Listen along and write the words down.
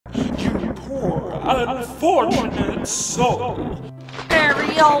unfortunate soul.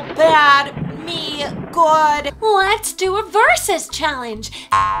 Ariel bad, me good. Let's do a versus challenge.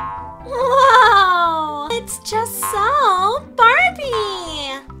 Whoa, it's just so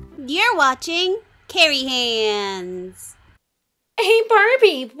Barbie. You're watching Carrie Hands. Hey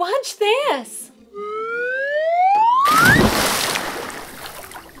Barbie, watch this.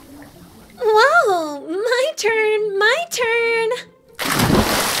 Whoa, my turn, my turn.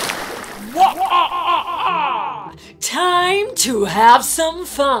 Time to have some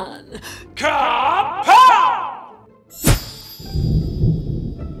fun. Kapow!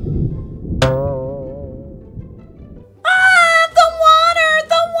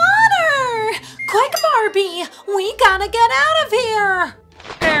 The water! Quick, Barbie, we gotta get out of here.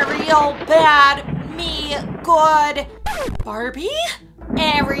 Ariel bad, me good. Barbie?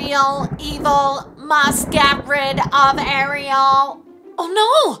 Ariel evil, must get rid of Ariel. Oh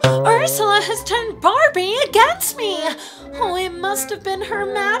no, Ursula has turned Barbie against me. Oh, it must have been her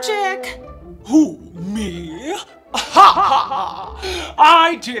magic. Who, me? Ha ha!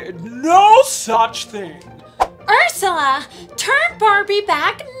 I did no such thing. Ursula, turn Barbie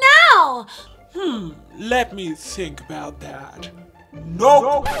back now. Let me think about that.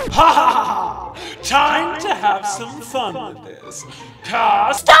 Nope! Ha ha ha! Time to have some fun with this.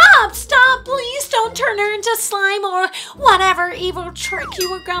 Stop! Please don't turn her into slime or whatever evil trick you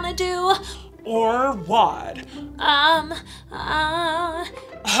were gonna do. Or what? Ha ha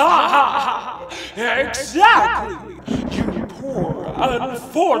ha! Exactly! You poor,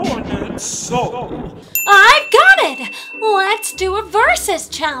 unfortunate soul. I've got it! Let's do a versus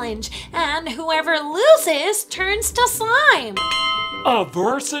challenge, and whoever loses turns to slime. A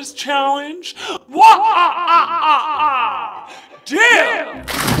versus challenge? Wah! Deal!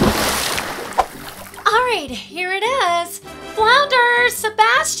 Alright, here it is. Flounder,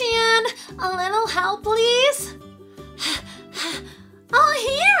 Sebastian, a little help, please? Oh,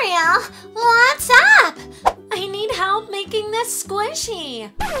 Ariel, what's up? I need help making this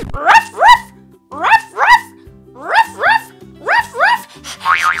squishy. Ruff, ruff! Ruff, ruff! Ruff, ruff! Ruff, ruff!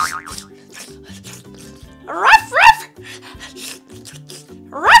 Ruff, ruff!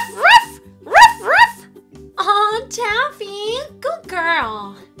 Ruff, ruff! Ruff, ruff! Aw, Taffy, good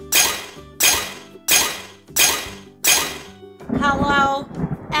girl. Hello,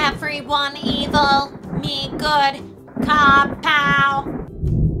 everyone evil, me good, kapow.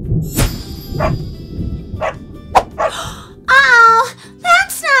 Oh,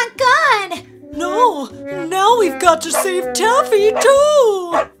 that's not good. No, now we've got to save Taffy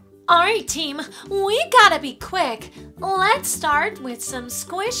too. Alright team, we gotta be quick. Let's start with some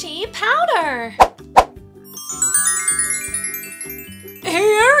squishy powder.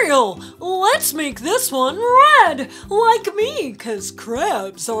 Hey Ariel, let's make this one red, like me, 'cause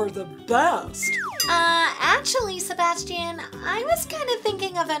crabs are the best. Actually, Sebastian, I was kind of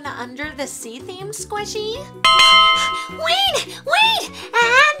thinking of an under-the-sea themed squishy. Wait!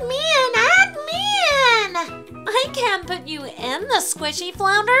 Add me in! I can't put you in the squishy,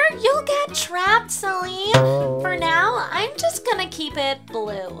 Flounder. You'll get trapped, silly. For now, I'm just gonna keep it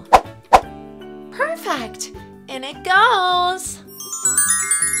blue. Perfect! In it goes.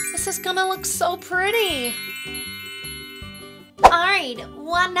 This is gonna look so pretty. Alright,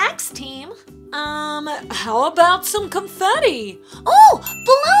 what next, team? How about some confetti? Oh,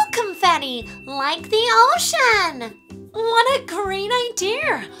 blue confetti, like the ocean. What a great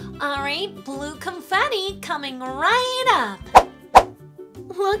idea. Alright, blue confetti coming right up.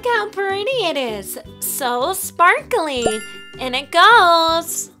 Look how pretty it is. So sparkly. In it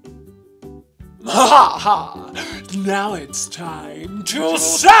goes. Ha ha! Now it's time to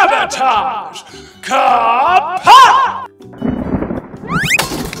sabotage! Kapow!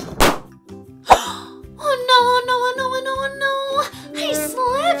 Oh no! I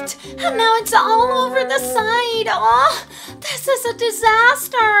slipped, and now it's all over the side. Oh, this is a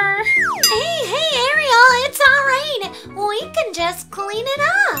disaster. Hey, Ariel, it's all right. We can just clean it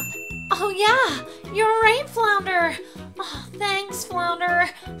up. Oh yeah, you're right, Flounder. Oh, thanks, Flounder.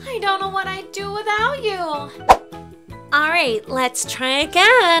 I don't know what I'd do without you. All right, let's try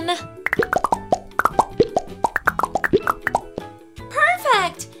again.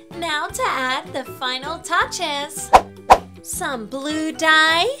 Perfect. Now to add the final touches. Some blue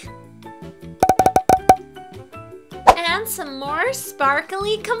dye. And some more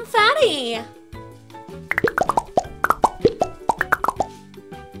sparkly confetti.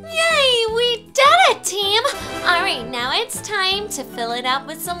 Yay, we did it, team! Alright, now it's time to fill it up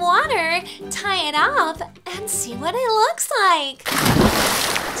with some water, tie it up, and see what it looks like.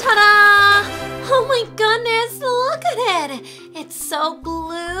 Ta-da! Oh my goodness, look at it! It's so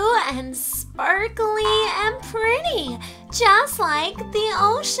blue and sparkly and pretty, just like the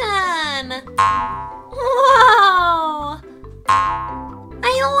ocean. Whoa!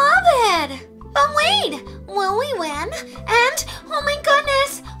 I love it! But wait, will we win? And, oh my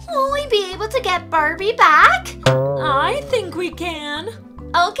goodness, will we be able to get Barbie back? I think we can.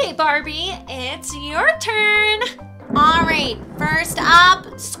 Okay, Barbie, it's your turn. All right, first up,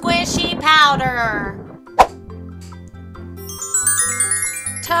 squishy powder.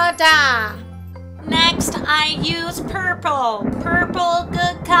 Ta-da! Next, I use purple. Purple,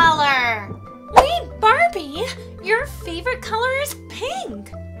 good color. Wait, Barbie, your favorite color is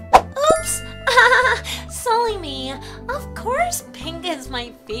pink. Oops, silly me. Of course pink is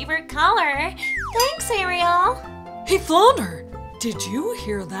my favorite color. Thanks, Ariel. Hey, Flounder, did you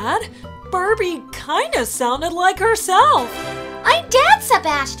hear that? Barbie kinda sounded like herself. I did,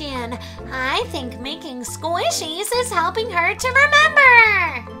 Sebastian. I think making squishies is helping her to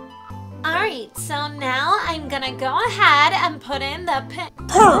remember. Alright, so now I'm gonna go ahead and put in the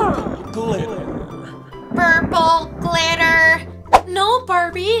Purple glitter. purple glitter. No,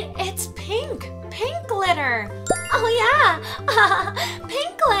 Barbie, it's pink. Pink glitter. Oh yeah,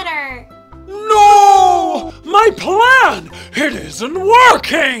 pink glitter. No! My plan! It isn't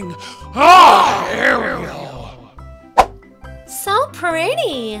working! Ah, Ariel! So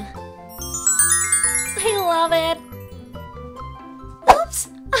pretty. I love it. Oops,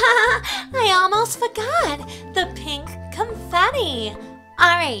 I almost forgot the pink confetti.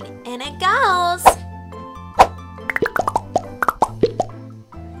 All right, in it goes.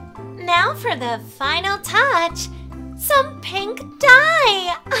 Now for the final touch, some pink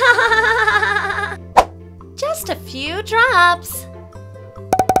dye. Just a few drops.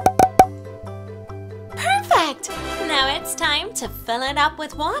 Perfect! Now it's time to fill it up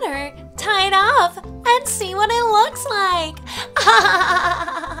with water, tie it off, and see what it looks like.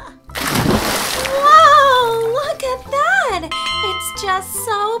 Whoa! Look at that! It's just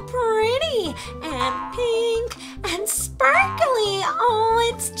so pretty and pink and sparkly.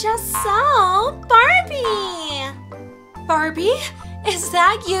 Oh, it's just so Barbie! Barbie? Is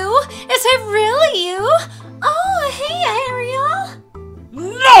that you? Is it really you? Oh, hey, Ariel!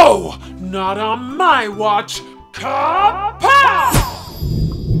 No! Not on my watch! Kapow!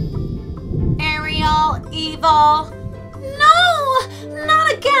 Ariel, evil. No!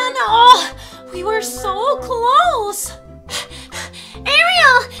 Not again! Oh, we were so close!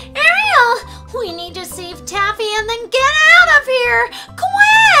 Ariel! Ariel! We need to save Taffy and then get out of here!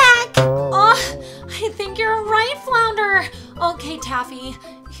 Quick! Oh, I think you're right, Flounder. Okay, Taffy,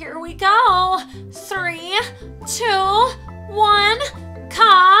 here we go. 3, 2, 1,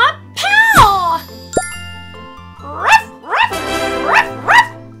 kapow! Ruff, ruff, ruff, ruff.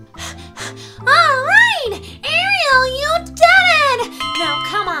 All right, Ariel, you did it! Now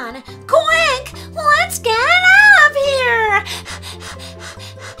come on, quick, let's get out of here!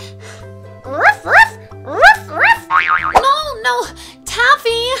 Ruff, ruff, ruff, ruff. No,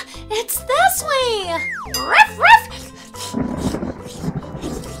 Taffy, it's this way. Ruff, ruff.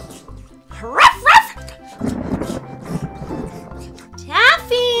 Ruff, ruff.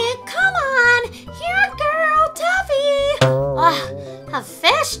 Taffy, come on, here, girl, Taffy. A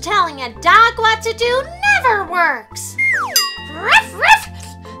fish telling a dog what to do never works. Ruff, ruff.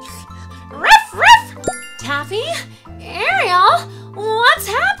 Ruff, ruff. Taffy? Ariel? What's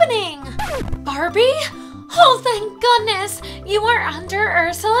happening? Barbie? Oh, thank goodness. You are under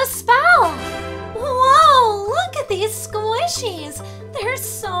Ursula's spell. Whoa, look at these squishies. They're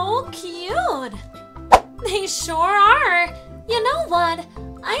so cute. They sure are. You know what?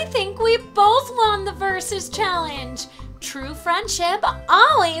 I think we both won the Versus Challenge. True friendship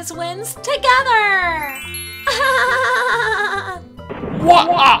always wins together. What?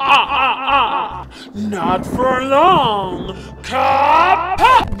 Not for long!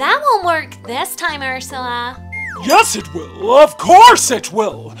 Kapow! That won't work this time, Ursula. Yes, it will. Of course it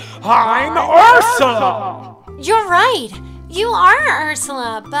will. I'm Ursula. You're right. You are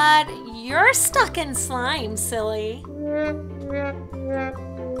Ursula, but you're stuck in slime, silly. Let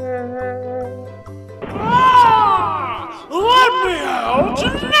me out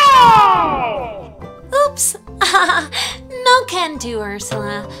now! Oops. No can do,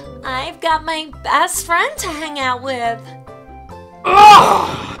 Ursula. I've got my best friend to hang out with.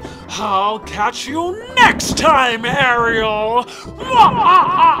 I'll catch you next time, Ariel!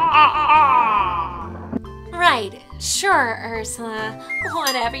 Right, sure, Ursula.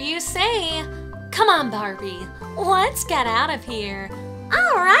 Whatever you say. Come on, Barbie. Let's get out of here.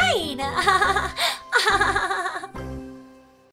 All right.